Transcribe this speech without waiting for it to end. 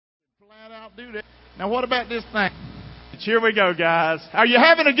flat out do that. Now what about this thing? Here we go, guys. Are you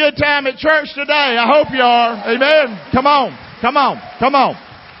having a good time at church today? I hope you are. Amen. Come on. Come on. Come on.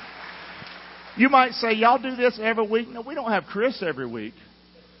 You might say, y'all do this every week. No, we don't have Chris every week.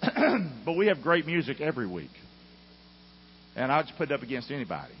 But we have great music every week. And I just put it up against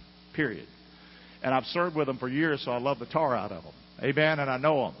anybody. Period. And I've served with them for years, so I love the tar out of them. Amen. And I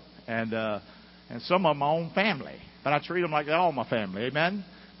know them. And some of them my own family. But I treat them like they're all my family. Amen.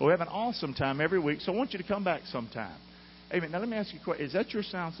 But we have an awesome time every week. So I want you to come back sometime. Amen. Now let me ask you a question. Is that your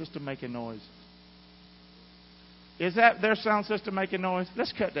sound system making noise? Is that their sound system making noise?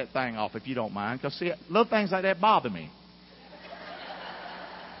 Let's cut that thing off if you don't mind. Because see, little things like that bother me.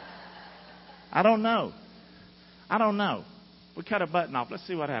 I don't know. We cut a button off. Let's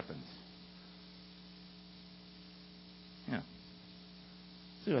see what happens. Yeah.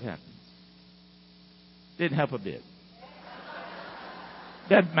 See what happens. Didn't help a bit.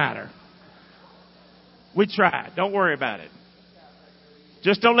 Doesn't matter. We tried. Don't worry about it.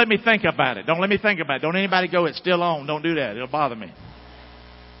 Just don't let me think about it. Don't let me think about it. Don't anybody go, it's still on. Don't do that. It'll bother me.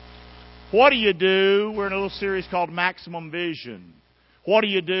 What do you do? We're in a little series called Maximum Vision. What do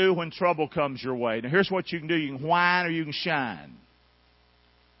you do when trouble comes your way? Now here's what you can do. You can whine or you can shine.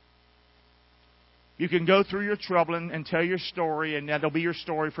 You can go through your trouble and tell your story, and that'll be your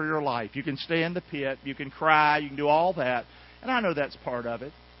story for your life. You can stay in the pit. You can cry. You can do all that. And I know that's part of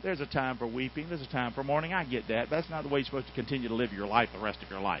it. There's a time for weeping. There's a time for mourning. I get that. That's not the way you're supposed to continue to live your life the rest of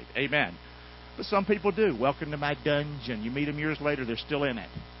your life. Amen. But some people do. Welcome to my dungeon. You meet them years later, they're still in it.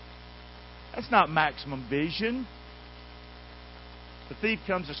 That's not maximum vision. The thief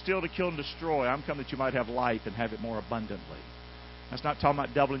comes to steal, to kill, and destroy. I'm come that you might have life and have it more abundantly. That's not talking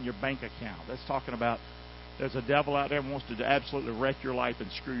about doubling your bank account. That's talking about there's a devil out there who wants to absolutely wreck your life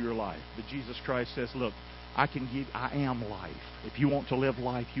and screw your life. But Jesus Christ says, look, I am life. If you want to live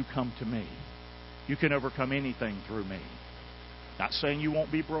life, you come to me. You can overcome anything through me. Not saying you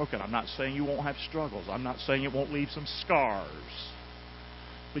won't be broken. I'm not saying you won't have struggles. I'm not saying it won't leave some scars.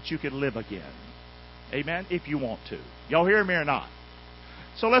 But you can live again. Amen? If you want to. Y'all hear me or not?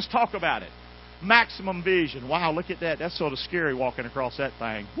 So let's talk about it. Maximum vision. Wow, look at that. That's sort of scary walking across that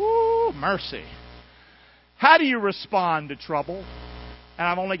thing. Woo, mercy. How do you respond to trouble? And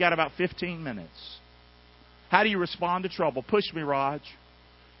I've only got about 15 minutes. How do you respond to trouble? Push me, Raj.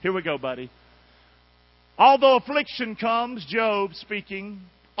 Here we go, buddy. Although affliction comes, Job speaking,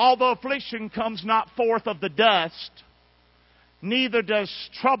 although affliction comes not forth of the dust, neither does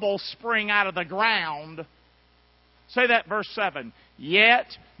trouble spring out of the ground. Say that, verse 7. Yet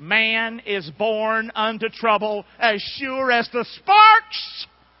man is born unto trouble as sure as the sparks.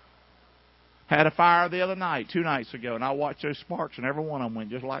 Had a fire the other night, 2 nights ago, and I watched those sparks, and every one of them went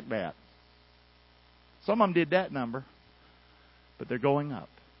just like that. Some of them did that number, but they're going up.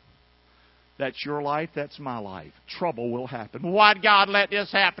 That's your life, that's my life. Trouble will happen. Why'd God let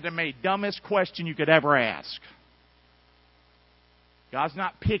this happen to me? Dumbest question you could ever ask. God's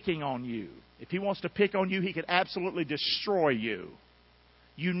not picking on you. If He wants to pick on you, He could absolutely destroy you.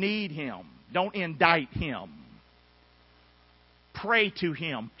 You need Him. Don't indict Him. Pray to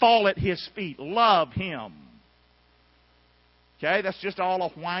Him. Fall at His feet. Love Him. Okay? That's just all a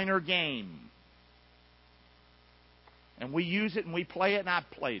whiner game. And we use it and we play it, and I've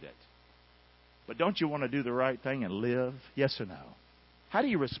played it. But don't you want to do the right thing and live? Yes or no? How do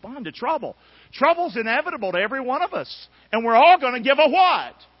you respond to trouble? Trouble's inevitable to every one of us. And we're all going to give a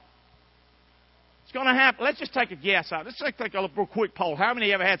what? It's going to happen. Let's just take a guess out. Let's take a real quick poll. How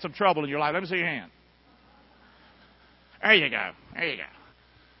many ever had some trouble in your life? Let me see your hand. There you go. There you go.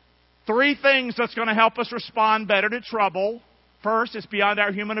 3 things that's going to help us respond better to trouble. First, it's beyond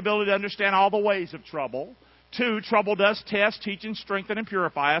our human ability to understand all the ways of trouble. 2, trouble does test, teach, and strengthen, and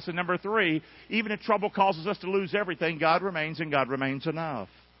purify us. And number 3, even if trouble causes us to lose everything, God remains, and God remains enough.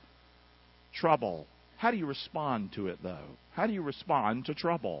 Trouble. How do you respond to it, though? How do you respond to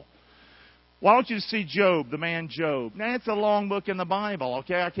trouble? Why don't you see Job, the man Job? Now, it's a long book in the Bible,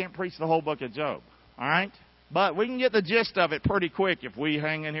 okay? I can't preach the whole book of Job, all right? But we can get the gist of it pretty quick if we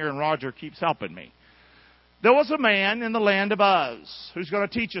hang in here and Roger keeps helping me. There was a man in the land of Uz who's going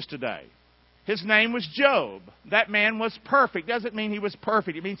to teach us today. His name was Job. That man was perfect. Doesn't mean he was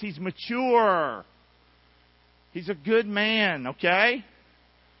perfect. It means he's mature. He's a good man, okay?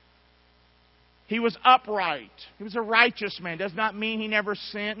 He was upright. He was a righteous man. Does not mean he never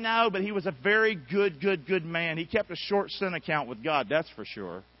sinned. No, but he was a very good man. He kept a short sin account with God, that's for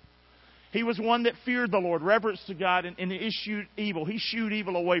sure. He was one that feared the Lord, reverenced to God, and eschewed evil. He shooed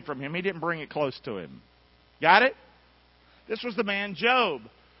evil away from him. He didn't bring it close to him. Got it? This was the man Job.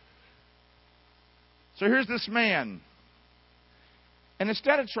 So here's this man. And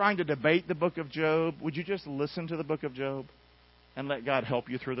instead of trying to debate the book of Job, would you just listen to the book of Job and let God help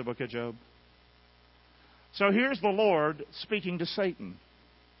you through the book of Job? So here's the Lord speaking to Satan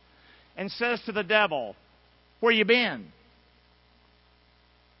and says to the devil, "Where you been?"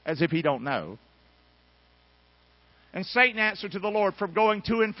 As if he don't know. And Satan answered to the Lord, "From going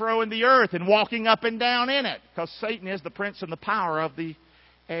to and fro in the earth and walking up and down in it." Because Satan is the prince and the power of the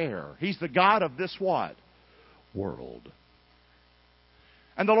air. He's the god of this what? World.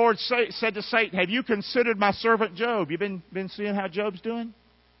 And the Lord said to Satan, "Have you considered my servant Job?" You been seeing how Job's doing?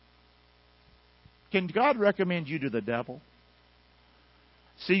 Can God recommend you to the devil?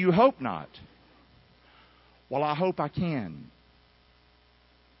 See, you hope not. Well, I hope I can.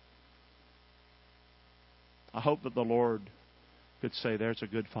 I hope that the Lord could say, "There's a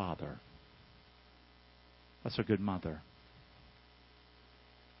good father. That's a good mother."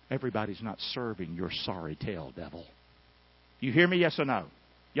 Everybody's not serving your sorry tale, devil. You hear me, yes or no?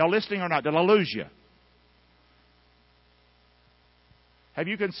 Y'all listening or not? Did I lose you? Have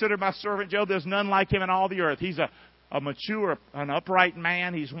you considered my servant Job? There's none like him in all the earth. He's a mature, an upright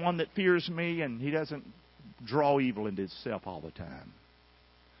man. He's one that fears me, and he doesn't draw evil into himself all the time.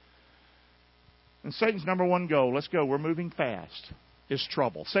 And Satan's number one goal, let's go, we're moving fast, is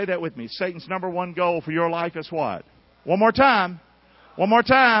trouble. Say that with me. Satan's number one goal for your life is what? One more time. One more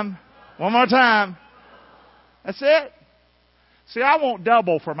time. One more time. That's it. See, I want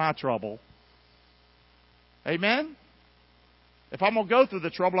double for my trouble. Amen? If I'm going to go through the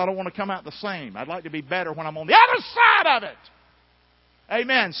trouble, I don't want to come out the same. I'd like to be better when I'm on the other side of it.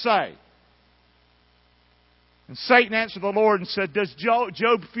 Amen. Say. And Satan answered the Lord and said, "Does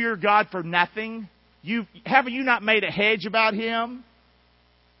Job fear God for nothing? Haven't you not made a hedge about him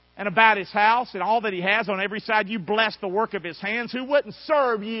and about his house and all that he has on every side? You bless the work of his hands. Who wouldn't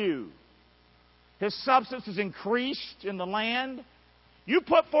serve you? His substance is increased in the land. You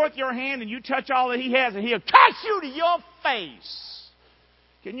put forth your hand and you touch all that he has, and he'll curse you to your face."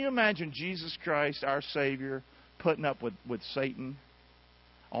 Can you imagine Jesus Christ, our Savior, putting up with Satan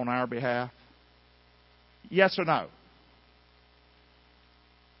on our behalf? Yes or no?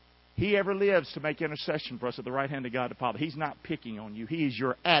 He ever lives to make intercession for us at the right hand of God the Father. He's not picking on you. He is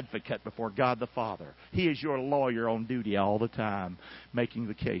your advocate before God the Father. He is your lawyer on duty all the time, making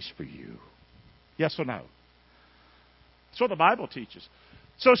the case for you. Yes or no? That's what the Bible teaches.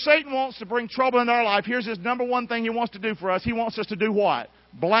 So Satan wants to bring trouble in our life. Here's his number one thing he wants to do for us. He wants us to do what?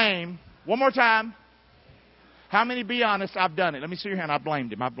 Blame. One more time. How many, be honest, I've done it? Let me see your hand. I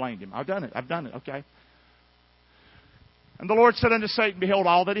blamed him. I've done it. I've done it. Okay. And the Lord said unto Satan, "Behold,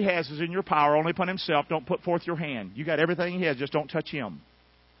 all that he has is in your power, only upon himself. Don't put forth your hand. You got everything he has, just don't touch him."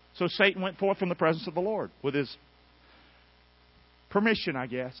 So Satan went forth from the presence of the Lord with his permission, I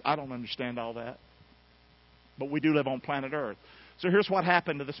guess. I don't understand all that. But we do live on planet Earth. So here's what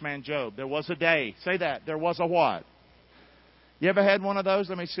happened to this man Job. There was a day. Say that. There was a what? You ever had one of those?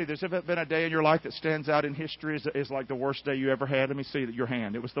 Let me see. There's ever been a day in your life that stands out in history as like the worst day you ever had? Let me see your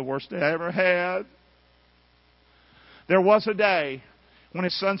hand. It was the worst day I ever had. There was a day when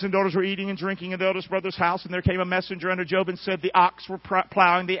his sons and daughters were eating and drinking in the eldest brother's house, and there came a messenger unto Job and said, "The ox were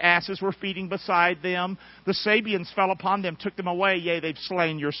plowing, the asses were feeding beside them. The Sabeans fell upon them, took them away. Yea, they've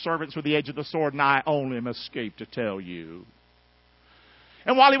slain your servants with the edge of the sword, and I only am escaped to tell you."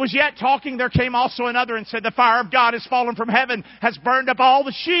 And while he was yet talking, there came also another and said, "The fire of God is fallen from heaven, has burned up all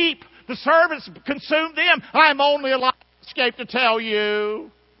the sheep. The servants consumed them. I am only alive, escaped to tell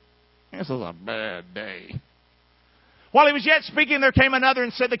you." This is a bad day. While he was yet speaking, there came another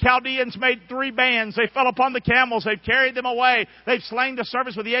and said, "The Chaldeans made 3 bands. They fell upon the camels. They've carried them away. They've slain the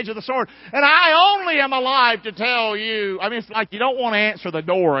servants with the edge of the sword. And I only am alive to tell you." I mean, it's like you don't want to answer the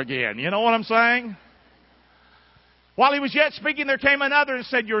door again. You know what I'm saying? While he was yet speaking, there came another and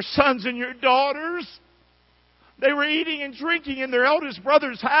said, "Your sons and your daughters, they were eating and drinking in their eldest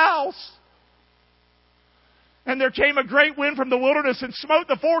brother's house. And there came a great wind from the wilderness and smote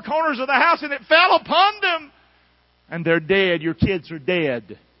the 4 corners of the house, and it fell upon them. And they're dead. Your kids are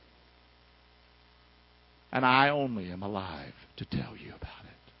dead. And I only am alive to tell you about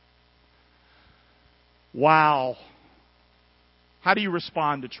it." Wow. How do you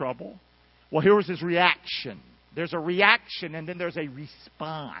respond to trouble? Well, here was his reaction. There's a reaction and then there's a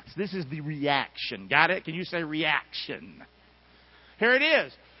response. This is the reaction. Got it? Can you say reaction? Here it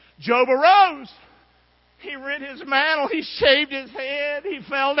is. Job arose. He rent his mantle. He shaved his head. He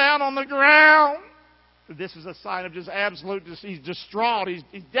fell down on the ground. This is a sign of just absolute, he's distraught. He's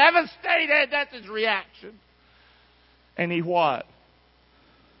devastated. That's his reaction. And he what?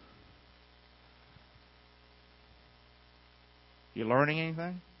 You learning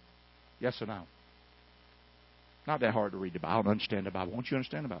anything? Yes or no? Not that hard to read the Bible. I don't understand the Bible. Won't you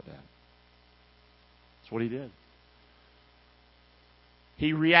understand about that? That's what he did.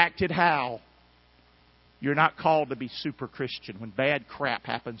 He reacted how? You're not called to be super Christian. When bad crap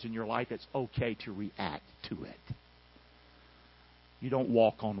happens in your life, it's okay to react to it. You don't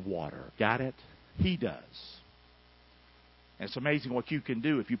walk on water. Got it? He does. And it's amazing what you can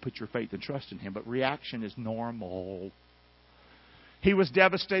do if you put your faith and trust in Him. But reaction is normal. He was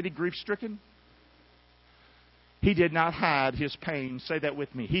devastated, grief-stricken. He did not hide his pain. Say that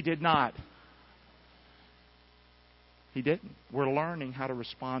with me. He did not. He didn't. We're learning how to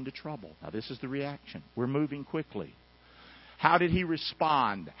respond to trouble. Now, this is the reaction. We're moving quickly. How did he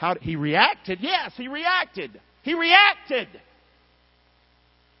respond? He reacted? Yes, he reacted. He reacted.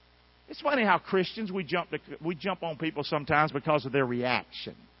 It's funny how Christians, we jump on people sometimes because of their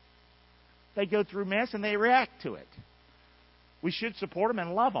reaction. They go through mess and they react to it. We should support them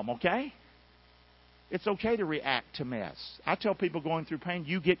and love them, okay? It's okay to react to mess. I tell people going through pain,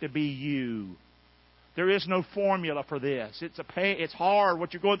 you get to be you. There is no formula for this. It's a pain. It's hard.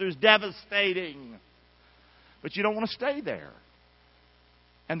 What you're going through is devastating. But you don't want to stay there.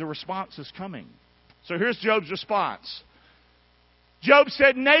 And the response is coming. So here's Job's response. Job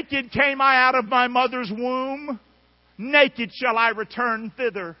said, naked came I out of my mother's womb. Naked shall I return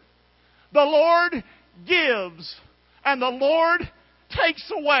thither. The Lord gives, and the Lord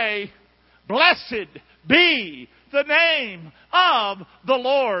takes away. Blessed be the name of the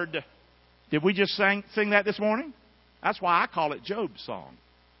Lord. Did we just sing that this morning? That's why I call it Job's song.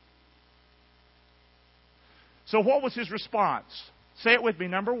 So what was his response? Say it with me.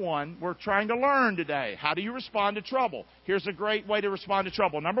 Number one, we're trying to learn today. How do you respond to trouble? Here's a great way to respond to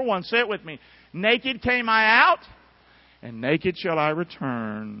trouble. Number one, say it with me. Naked came I out, and naked shall I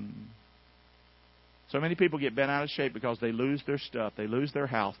return. So many people get bent out of shape because they lose their stuff. They lose their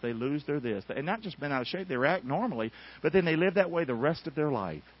house. They lose their this. And not just bent out of shape, they react normally, but then they live that way the rest of their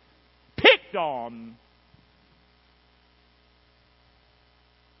life. Picked on.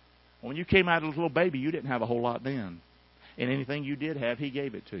 When you came out as a little baby, you didn't have a whole lot then. And anything you did have, He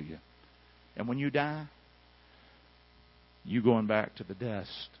gave it to you. And when you die, you going back to the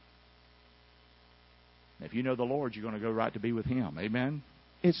dust. And if you know the Lord, you're going to go right to be with Him. Amen?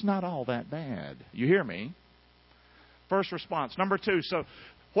 It's not all that bad. You hear me? First response. Number two. So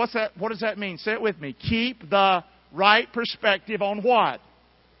what's that? What does that mean? Say it with me. Keep the right perspective on what?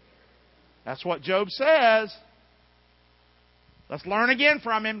 That's what Job says. Let's learn again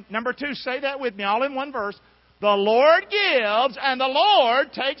from him. Number two, say that with me, all in one verse. The Lord gives and the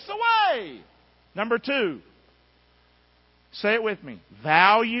Lord takes away. Number two, say it with me.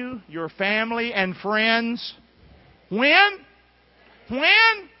 Value your family and friends. When?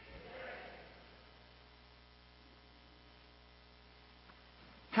 When?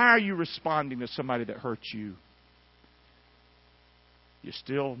 How are you responding to somebody that hurts you? You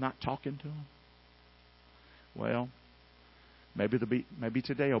still not talking to them? Well, maybe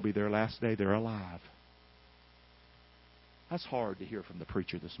today will be their last day they're alive. That's hard to hear from the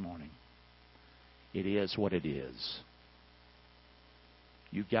preacher this morning. It is what it is.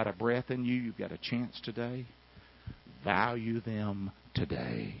 You've got a breath in you. You've got a chance today. Value them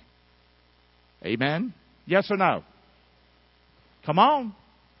today. Amen? Yes or no? Come on.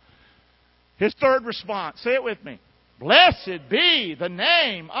 His third response. Say it with me. Blessed be the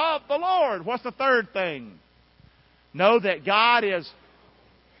name of the Lord. What's the third thing? Know that God is,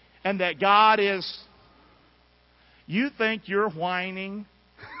 and that God is. You think your whining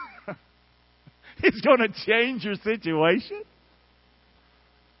is going to change your situation?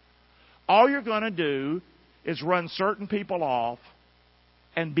 All you're going to do is run certain people off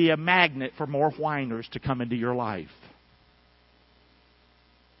and be a magnet for more whiners to come into your life.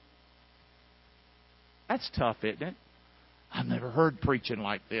 That's tough, isn't it? I've never heard preaching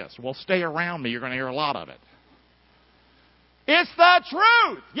like this. Well, stay around me. You're going to hear a lot of it. It's the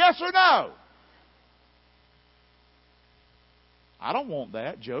truth. Yes or no? I don't want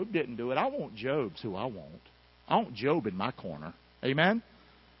that. Job didn't do it. I want Job's who I want. I want Job in my corner. Amen?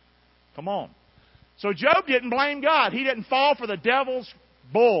 Come on. So Job didn't blame God. He didn't fall for the devil's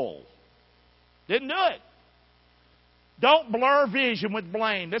bull. Didn't do it. Don't blur vision with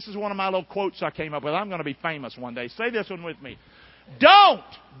blame. This is one of my little quotes I came up with. I'm going to be famous one day. Say this one with me. Don't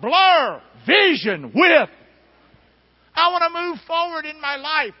blur vision with. I want to move forward in my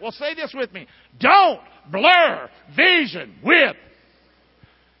life. Well, say this with me. Don't blur vision with.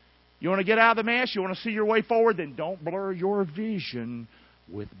 You want to get out of the mess? You want to see your way forward? Then don't blur your vision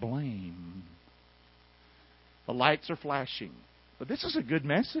with blame. The lights are flashing. But this is a good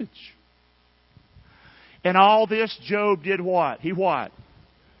message. In all this, Job did what? He what?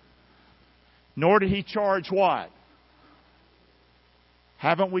 Nor did he charge what?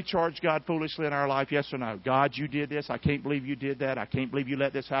 Haven't we charged God foolishly in our life? Yes or no? God, you did this. I can't believe you did that. I can't believe you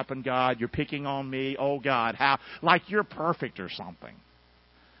let this happen, God. You're picking on me. Oh, God, how? Like you're perfect or something.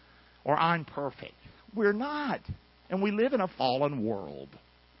 Or I'm perfect. We're not. And we live in a fallen world.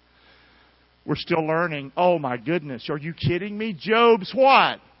 We're still learning. Oh, my goodness. Are you kidding me? Job's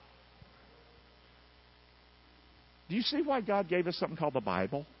what? Do you see why God gave us something called the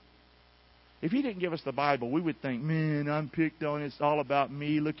Bible? If He didn't give us the Bible, we would think, man, I'm picked on. It's all about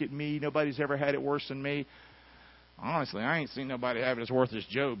me. Look at me. Nobody's ever had it worse than me. Honestly, I ain't seen nobody have it as worse as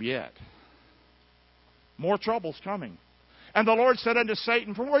Job yet. More trouble's coming. And the Lord said unto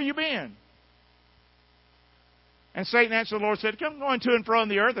Satan, from where you been? And Satan answered the Lord, said, come going to and fro in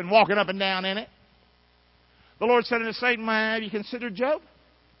the earth and walking up and down in it. The Lord said unto Satan, have you considered Job?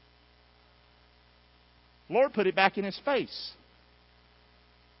 The Lord put it back in his face.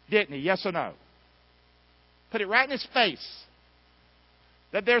 Didn't He? Yes or no? Put it right in his face.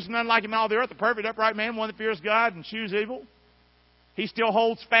 That there's none like him in all the earth, the perfect upright man, one that fears God and eschews evil. He still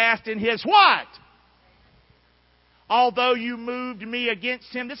holds fast in his what? Although you moved me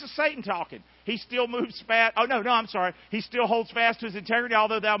against him. This is Satan talking. He still moves fast. Oh, no, I'm sorry. He still holds fast to his integrity,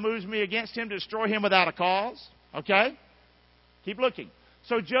 although thou moves me against him to destroy him without a cause. Okay? Keep looking.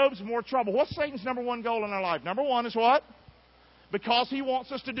 So Job's more trouble. What's Satan's number one goal in our life? Number one is what? Because he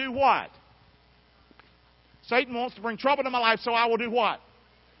wants us to do what? Satan wants to bring trouble into my life, so I will do what?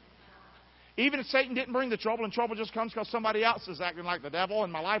 Even if Satan didn't bring the trouble and trouble just comes because somebody else is acting like the devil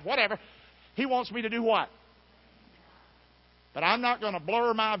in my life, whatever, he wants me to do what? But I'm not going to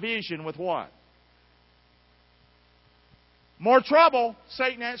blur my vision with what? More trouble.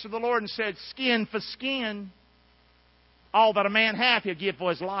 Satan answered the Lord and said, skin for skin. All that a man hath, he'll give for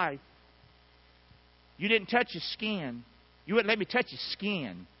his life. You didn't touch his skin. You wouldn't let me touch his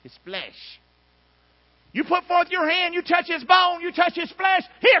skin, his flesh. You put forth your hand, you touch his bone, you touch his flesh,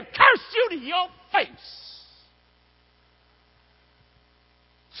 he'll curse you to your face.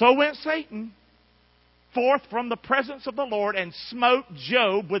 So went Satan forth from the presence of the Lord and smote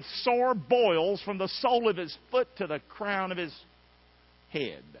Job with sore boils from the sole of his foot to the crown of his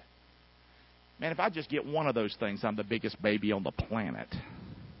head. Man, if I just get one of those things, I'm the biggest baby on the planet.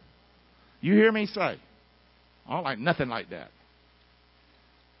 You hear me say? I don't like nothing like that.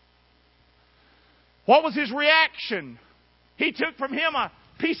 What was his reaction? He took from him a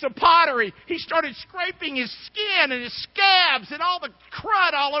piece of pottery. He started scraping his skin and his scabs and all the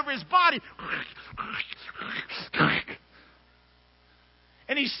crud all over his body.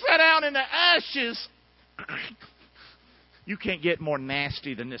 And he sat down in the ashes. You can't get more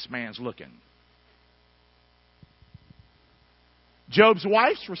nasty than this man's looking. Job's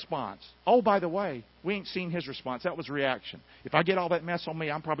wife's response. Oh, by the way, we ain't seen his response. That was reaction. If I get all that mess on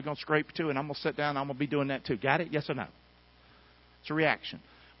me, I'm probably going to scrape too, and I'm going to sit down and I'm going to be doing that too. Got it? Yes or no? It's a reaction.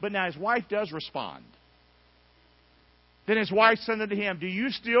 But now his wife does respond. Then his wife said unto him, do you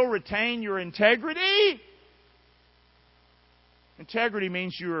still retain your integrity? Integrity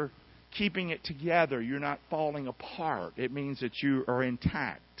means you're keeping it together. You're not falling apart. It means that you are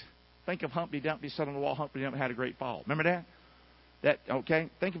intact. Think of Humpty Dumpty sat on the wall. Humpty Dumpty had a great fall. Remember that? Okay?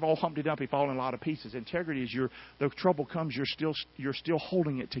 Think of old Humpty Dumpty falling in a lot of pieces. Integrity is the trouble comes, you're still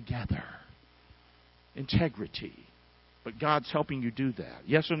holding it together. Integrity. But God's helping you do that.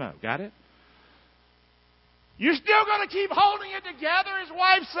 Yes or no? Got it? You're still going to keep holding it together, his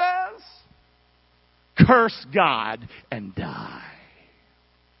wife says. Curse God and die.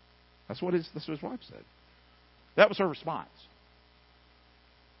 That's what his wife said. That was her response.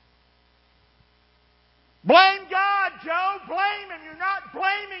 Blame God, Job. Blame Him. You're not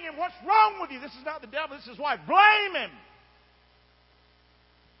blaming Him. What's wrong with you? This is not the devil. This is his wife. Blame Him.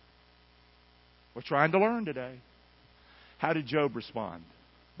 We're trying to learn today. How did Job respond?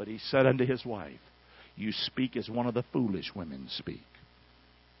 But he said unto his wife, you speak as one of the foolish women speak.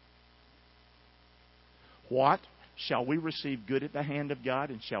 What? Shall we receive good at the hand of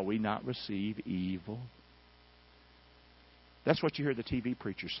God, and shall we not receive evil? That's what you hear the TV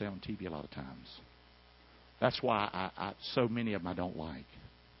preachers say on TV a lot of times. That's why so many of them I don't like.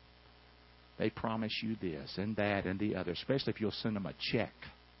 They promise you this and that and the other, especially if you'll send them a check.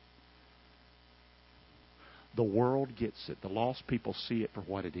 The world gets it. The lost people see it for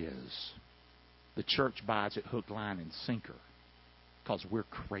what it is. The church buys it hook, line, and sinker because we're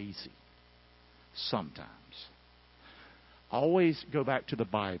crazy sometimes. Always go back to the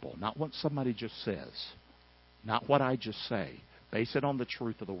Bible, not what somebody just says, not what I just say. Base it on the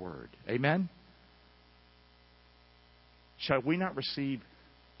truth of the Word. Amen? Shall we not receive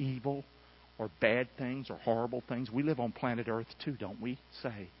evil or bad things or horrible things? We live on planet Earth too, don't we?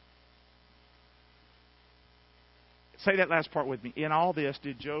 Say. Say that last part with me. In all this,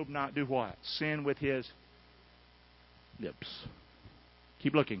 did Job not do what? Sin with his lips.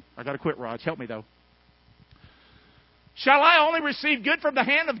 Keep looking. I got to quit, Raj. Help me, though. Shall I only receive good from the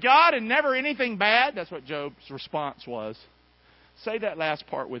hand of God and never anything bad? That's what Job's response was. Say that last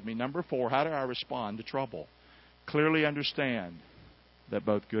part with me. Number 4, how do I respond to trouble? Clearly understand that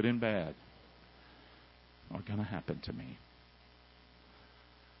both good and bad are going to happen to me.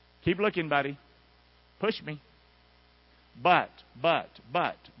 Keep looking, buddy. Push me. But,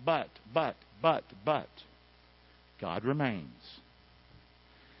 God remains.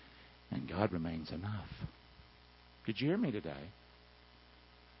 And God remains enough. Did you hear me today?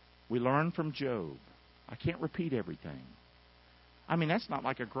 We learn from Job. I can't repeat everything. I mean, that's not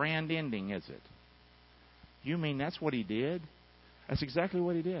like a grand ending, is it? You mean that's what he did? That's exactly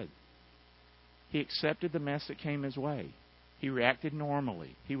what he did. He accepted the mess that came his way. He reacted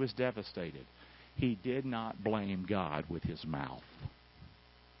normally. He was devastated. He did not blame God with his mouth.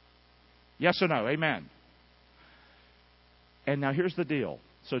 Yes or no? Amen. And now here's the deal.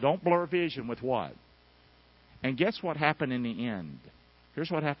 So don't blur vision with what? And guess what happened in the end? Here's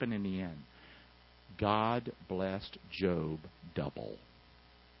what happened in the end. God blessed Job double.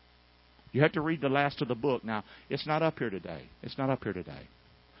 You have to read the last of the book. Now, it's not up here today. It's not up here today.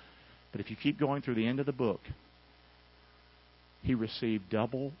 But if you keep going through the end of the book, he received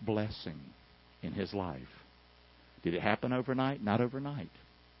double blessing in his life. Did it happen overnight? Not overnight.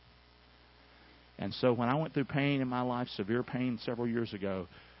 And so when I went through pain in my life, severe pain several years ago,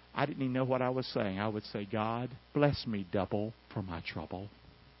 I didn't even know what I was saying. I would say, God, bless me double for my trouble.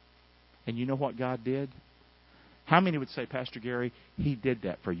 And you know what God did? How many would say, Pastor Gary, He did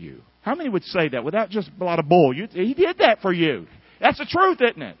that for you? How many would say that without just a lot of bull? He did that for you. That's the truth,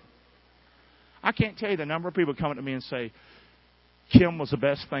 isn't it? I can't tell you the number of people coming to me and say, Kim was the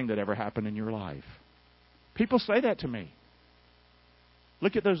best thing that ever happened in your life. People say that to me.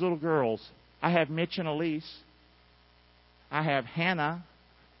 Look at those little girls. I have Mitch and Elise. I have Hannah,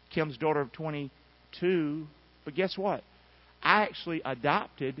 Kim's daughter of 22. But guess what? I actually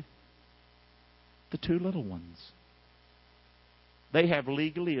adopted the 2 little ones. They have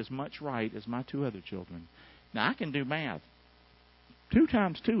legally as much right as my 2 other children. Now, I can do math. 2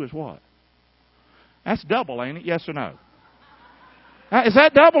 times 2 is what? That's double, ain't it? Yes or no? Is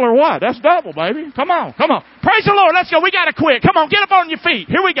that double or what? That's double, baby. Come on, come on. Praise the Lord. Let's go. We got to quit. Come on, get up on your feet.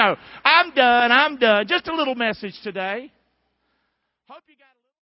 Here we go. I'm done. Just a little message today. Hope you guys